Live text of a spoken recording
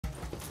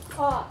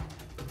Off.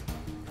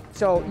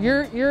 So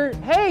you're,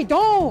 hey,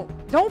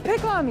 don't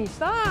pick on me,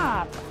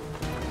 stop.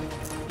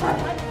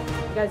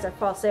 You guys are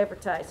false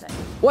advertising.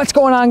 What's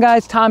going on,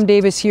 guys? Tom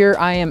Davis here.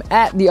 I am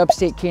at the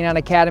Upstate Canine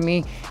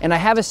Academy, and I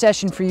have a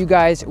session for you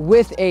guys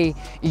with a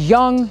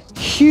young,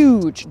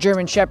 huge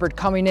German Shepherd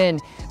coming in.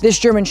 This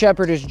German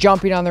Shepherd is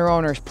jumping on their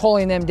owners,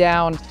 pulling them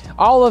down,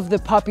 all of the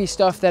puppy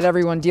stuff that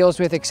everyone deals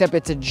with, except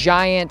it's a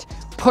giant,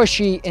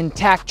 pushy,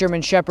 intact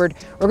German Shepherd.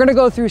 We're gonna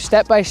go through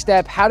step by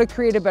step how to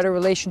create a better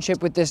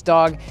relationship with this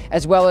dog,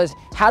 as well as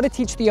how to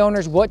teach the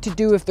owners what to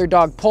do if their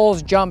dog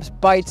pulls, jumps,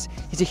 bites.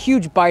 He's a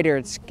huge biter.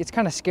 It's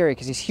kind of scary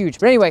because he's huge.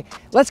 But anyway,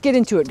 let's get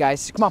into it,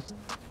 guys. Come on.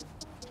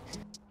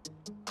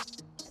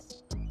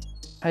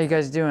 How you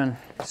guys doing?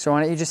 So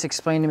why don't you just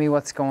explain to me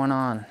what's going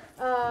on?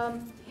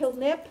 He'll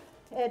nip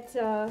at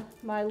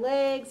my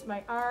legs,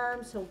 my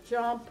arms. He'll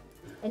jump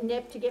and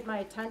nip to get my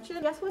attention.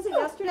 Yes, was it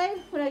yesterday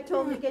when I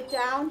told him to get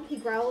down? He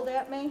growled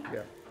at me.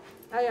 Yeah.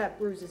 I got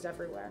bruises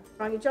everywhere.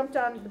 He jumped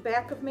on the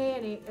back of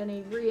me and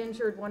he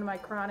re-injured one of my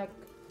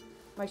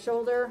my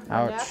shoulder,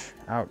 my neck.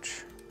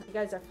 Ouch. You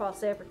guys are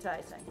false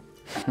advertising.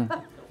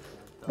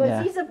 But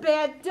yeah. He's a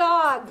bad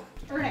dog.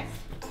 Ernest,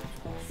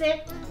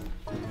 sit.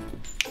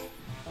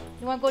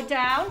 You want to go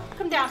down?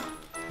 Come down.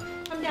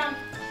 Come down.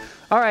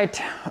 All right.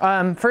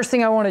 First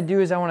thing I want to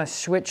do is I want to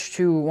switch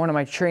to one of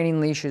my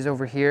training leashes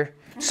over here.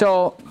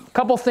 So a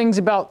couple things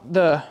about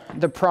the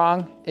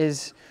prong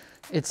is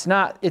it's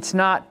not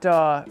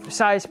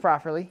sized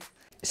properly.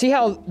 See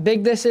how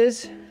big this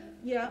is?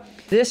 Yeah.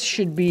 This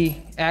should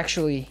be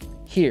actually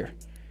here.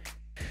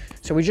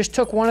 So we just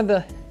took one of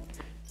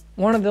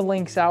the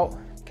links out.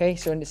 Okay,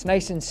 so it's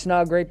nice and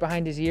snug right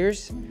behind his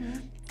ears. Mm-hmm.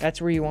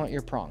 That's where you want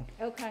your prong.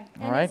 Okay.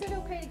 All right. Is it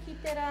okay to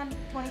keep that on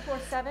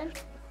 24/7?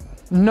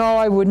 No,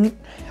 I wouldn't.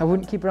 I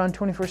wouldn't keep it on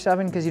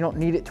 24/7 because you don't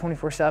need it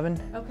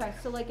 24/7. Okay,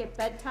 so like at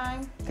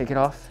bedtime? Take it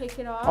off. Take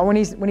it off? Oh, when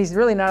he's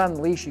really not on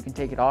the leash, you can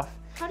take it off.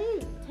 How do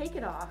you take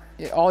it off?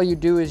 All you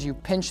do is you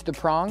pinch the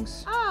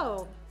prongs.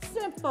 Oh,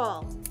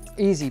 simple.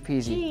 Easy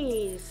peasy.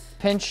 Jeez.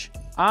 Pinch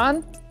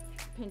on.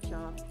 Pinch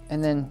off.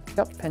 And then,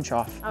 yep, pinch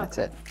off. Okay. That's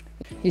it.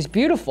 He's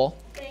beautiful.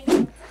 Thank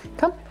you.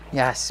 Come.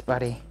 Yes,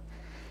 buddy.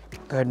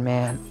 Good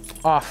man.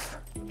 Off.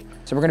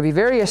 So we're gonna be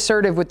very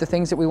assertive with the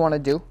things that we wanna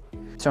do.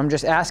 So I'm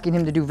just asking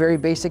him to do very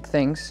basic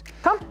things.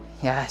 Come.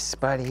 Yes,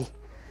 buddy.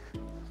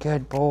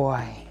 Good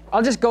boy.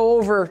 I'll just go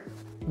over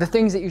the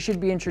things that you should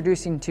be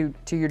introducing to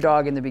your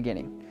dog in the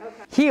beginning.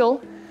 Okay.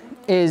 Heel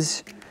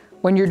is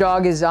when your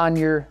dog is on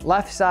your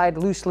left side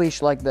loose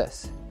leash like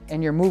this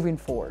and you're moving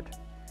forward.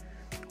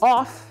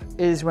 Off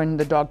is when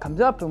the dog comes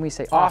up and we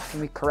say off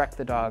and we correct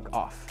the dog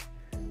off,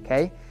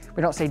 okay?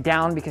 We don't say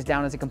down because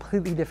down is a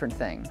completely different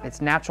thing. It's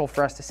natural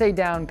for us to say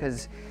down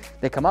because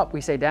they come up,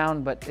 we say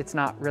down, but it's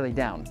not really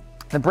down.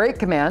 The break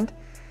command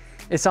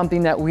is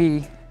something that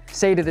we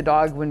say to the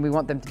dog when we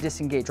want them to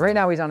disengage. Right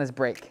now he's on his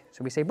break.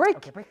 So we say break.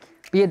 Okay, break.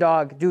 Be a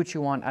dog, do what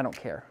you want, I don't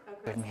care.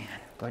 Okay. Good man,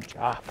 good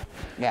job.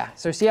 Yeah,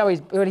 so see how he's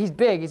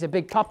big, he's a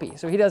big puppy.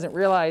 So he doesn't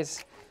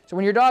realize, so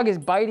when your dog is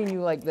biting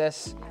you like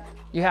this,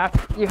 you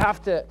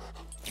have to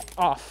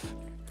off.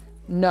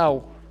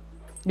 No.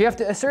 You have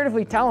to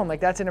assertively tell him like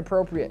that's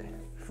inappropriate.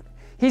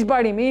 He's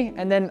biting me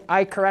and then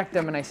I correct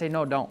him and I say,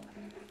 no, don't.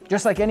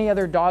 Just like any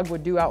other dog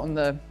would do out in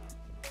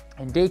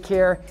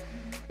daycare.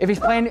 If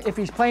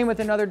he's playing with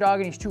another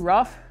dog and he's too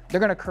rough, they're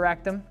gonna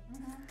correct him.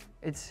 Mm-hmm.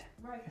 It's,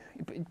 right.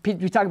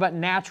 We talk about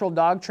natural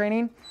dog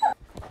training.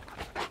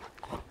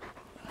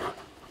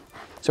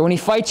 So when he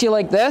fights you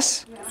like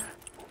this, yeah.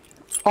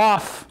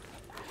 Off.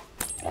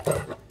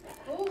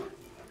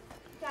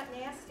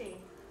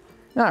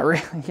 Not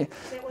really.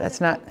 That's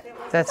not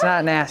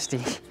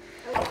nasty.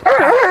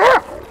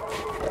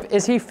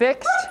 Is he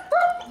fixed?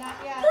 Not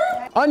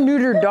yet.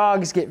 Unneutered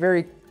dogs get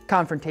very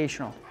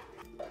confrontational.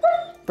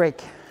 Break.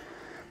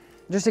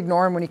 Just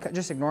ignore him when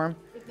just ignore him.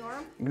 Ignore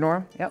him? Ignore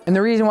him, yep. And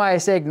the reason why I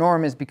say ignore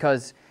him is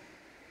because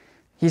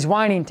he's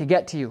whining to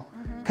get to you.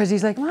 Because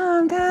he's like,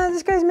 Mom, Dad,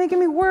 this guy's making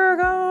me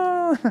work,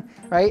 oh.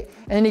 Right?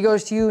 And then he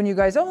goes to you and you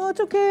guys, oh, it's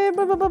okay,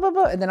 blah, blah, blah, blah,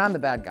 blah. And then I'm the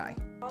bad guy.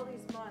 All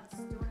these months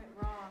doing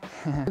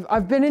it wrong.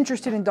 I've been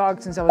interested in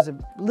dogs since I was a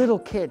little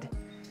kid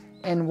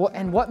and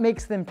what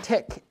makes them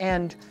tick.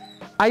 And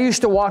I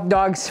used to walk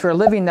dogs for a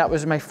living. That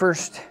was my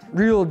first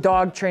real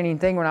dog training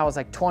thing. When I was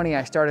like 20,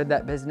 I started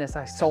that business.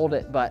 I sold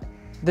it, but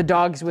the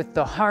dogs with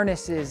the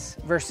harnesses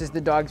versus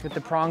the dogs with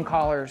the prong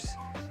collars,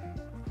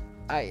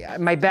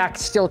 my back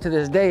still to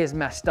this day is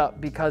messed up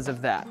because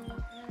of that.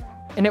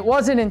 And it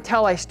wasn't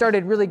until I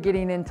started really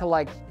getting into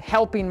like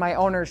helping my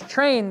owners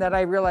train that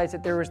I realized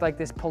that there was like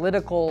this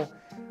political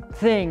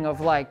thing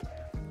of like,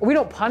 we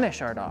don't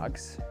punish our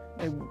dogs.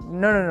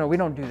 No, we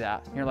don't do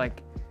that. And you're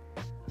like,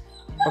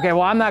 okay,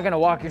 well, I'm not gonna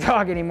walk your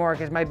dog anymore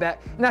because my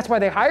back, and that's why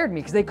they hired me,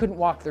 because they couldn't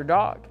walk their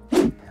dog.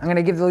 I'm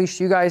gonna give the leash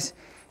to you guys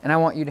and I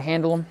want you to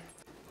handle them.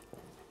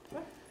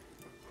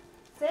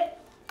 Sit.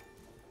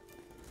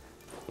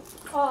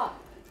 Off.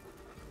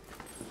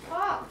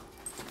 Off.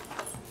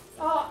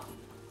 Off.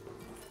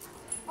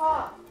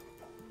 Off.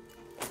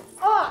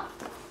 Off.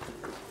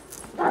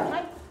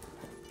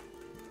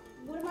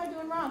 What am I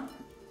doing wrong?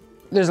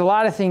 There's a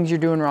lot of things you're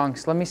doing wrong,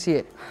 so let me see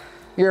it.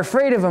 You're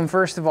afraid of him,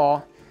 first of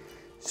all.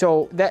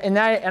 So and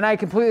I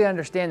completely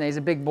understand that he's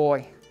a big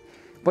boy,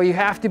 but you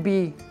have to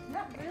be. I'm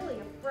not really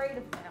afraid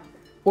of him.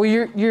 Well,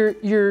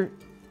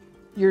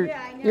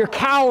 you're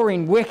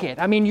cowering wicked.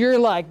 I mean, you're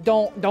like,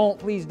 don't,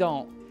 please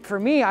don't. For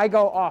me, I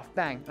go off,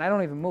 bang, and I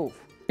don't even move.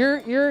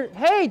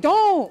 Hey,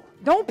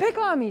 don't pick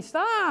on me,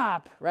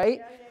 stop, right?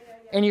 Yeah.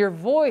 And your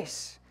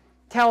voice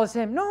tells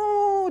him,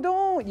 no,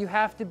 don't. You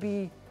have to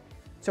be.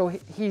 So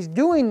he's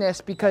doing this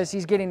because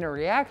he's getting a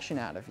reaction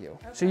out of you.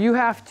 Okay. So you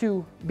have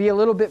to be a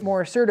little bit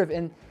more assertive.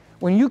 And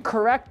when you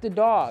correct the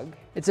dog,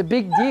 it's a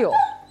big deal.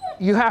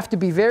 You have to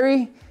be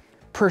very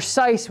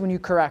precise when you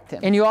correct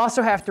him. And you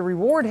also have to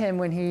reward him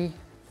when he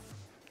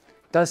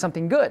does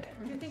something good.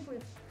 Do you think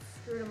we've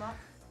screwed him up?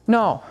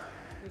 No.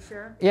 You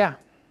sure? Yeah.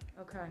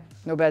 Okay.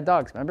 No bad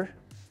dogs, remember?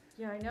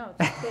 Yeah, I know.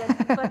 It's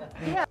bad, but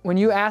yeah. When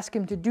you ask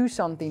him to do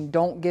something,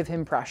 don't give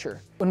him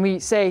pressure. When we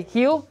say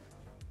heel,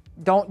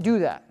 don't do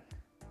that.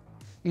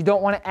 You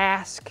don't want to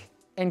ask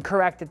and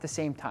correct at the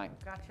same time.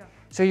 Gotcha.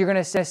 So you're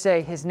going to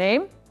say his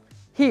name,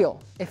 heel.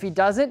 If he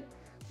doesn't,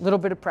 a little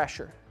bit of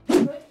pressure.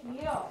 Good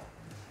heel.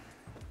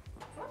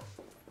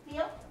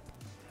 Heel.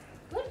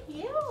 Good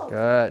heel.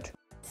 Good.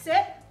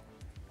 Sit.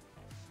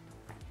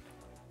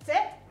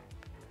 Sit.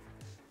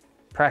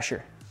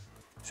 Pressure.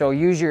 So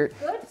use your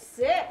good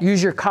sit.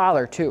 Use your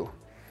collar too.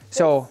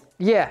 So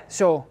yeah.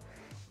 So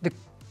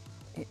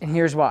and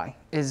here's why: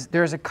 is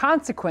there's a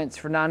consequence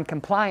for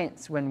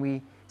non-compliance when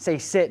we say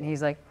sit and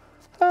he's like,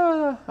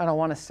 I don't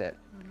want to sit.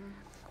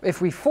 Mm-hmm. If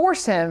we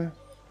force him,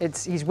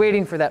 he's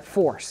waiting for that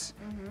force.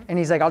 Mm-hmm. And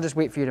he's like, I'll just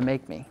wait for you to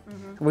make me.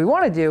 Mm-hmm. What we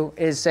want to do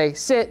is say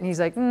sit and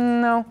he's like,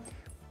 no.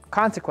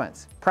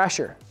 Consequence,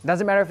 pressure.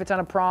 Doesn't matter if it's on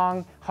a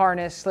prong,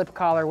 harness, slip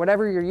collar,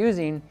 whatever you're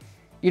using.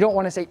 You don't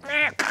want to say,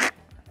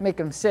 make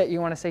him sit. You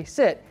want to say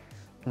sit.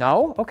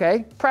 No,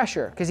 okay,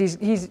 pressure. Because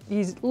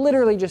he's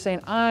literally just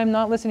saying, I'm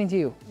not listening to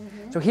you.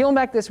 Mm-hmm. So heel him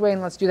back this way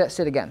and let's do that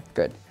sit again.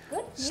 Good.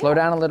 Slow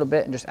down a little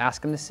bit and just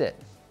ask him to sit.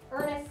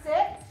 Ernest,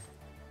 sit.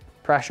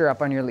 Pressure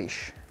up on your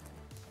leash.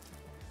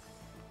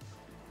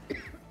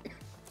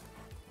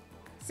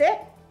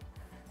 Sit.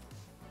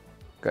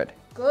 Good.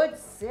 Good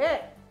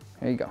sit.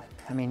 There you go.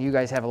 I mean, you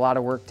guys have a lot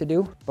of work to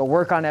do, but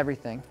work on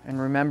everything and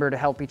remember to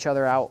help each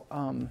other out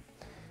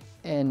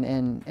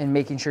and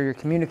making sure you're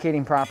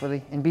communicating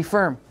properly and be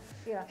firm.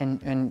 Yeah.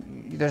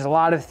 And there's a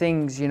lot of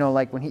things, you know,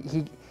 like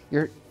when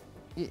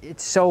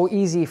it's so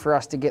easy for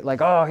us to get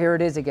like, oh, here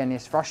it is again.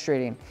 It's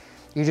frustrating.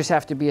 You just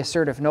have to be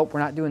assertive. Nope, we're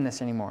not doing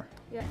this anymore.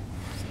 Yeah.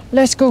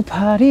 Let's go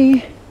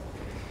potty.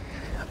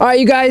 All right,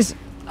 you guys.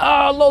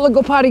 Oh, Lola,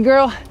 go potty,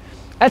 girl.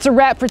 That's a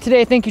wrap for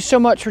today. Thank you so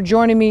much for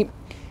joining me.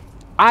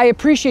 I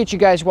appreciate you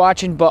guys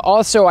watching, but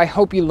also I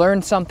hope you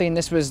learned something.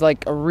 This was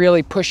like a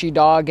really pushy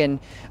dog, and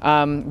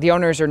the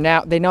owners are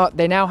they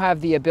now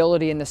have the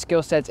ability and the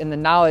skill sets and the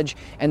knowledge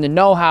and the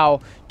know-how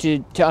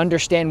to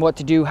understand what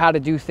to do, how to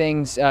do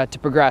things to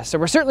progress. So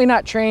we're certainly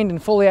not trained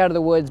and fully out of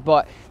the woods,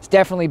 but it's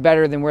definitely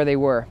better than where they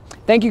were.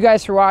 Thank you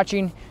guys for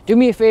watching. Do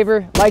me a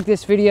favor, like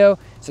this video,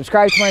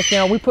 subscribe to my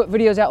channel. We put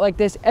videos out like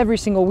this every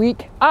single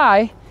week.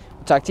 I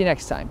will talk to you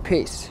next time.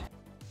 Peace.